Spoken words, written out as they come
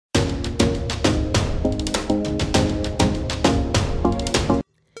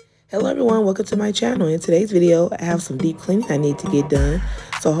Hello everyone, welcome to my channel. In today's video, I have some deep cleaning I need to get done.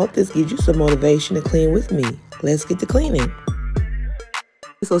 So I hope this gives you some motivation to clean with me. Let's get to cleaning.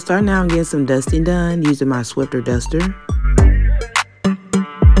 So starting out, I'm getting some dusting done using my Swifter duster.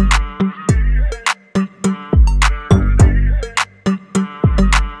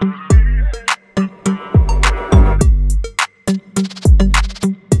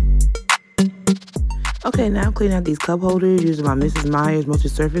 Okay, now I'm cleaning out these cup holders using my Mrs. Meyer's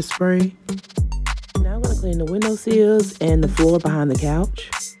multi-surface spray. Now I'm going to clean the window sills and the floor behind the couch.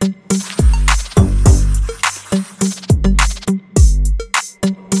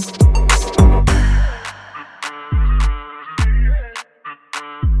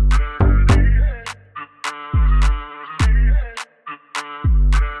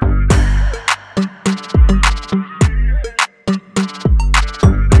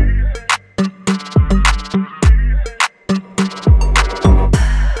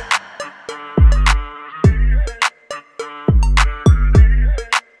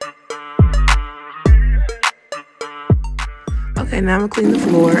 Okay, now I'm going to clean the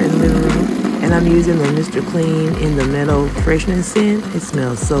floor in the living room, and I'm using the Mr. Clean in the Meadow Freshness scent. It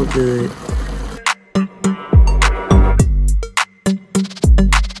smells so good.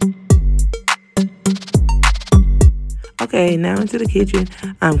 Okay, now into the kitchen.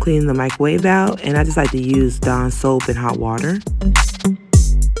 I'm cleaning the microwave out, and I just like to use Dawn soap and hot water.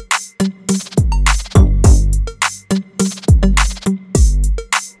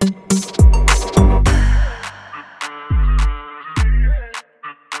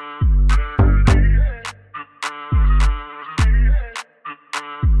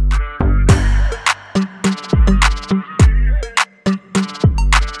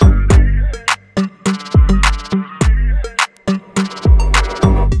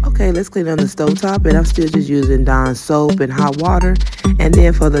 Okay, let's clean on the stovetop, and I'm still just using Dawn soap and hot water. And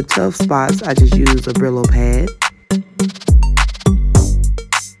then for the tough spots, I just use a Brillo pad.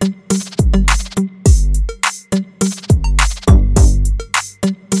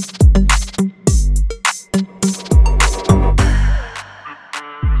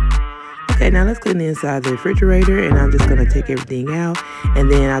 Okay, now let's clean the inside of the refrigerator, and I'm just going to take everything out,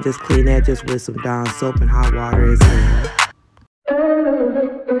 and then I'll just clean that just with some Dawn soap and hot water as well.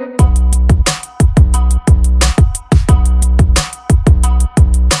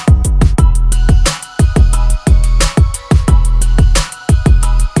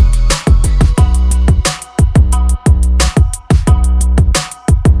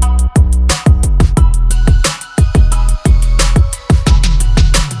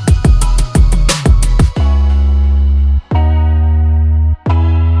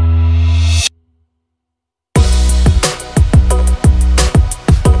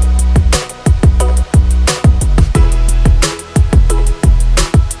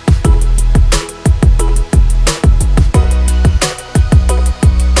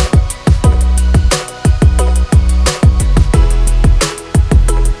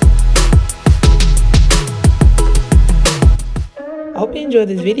 I hope you enjoyed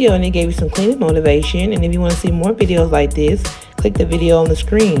this video and it gave you some cleaning motivation. And if you want to see more videos like this, click the video on the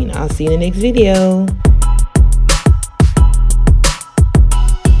screen. I'll see you in the next video.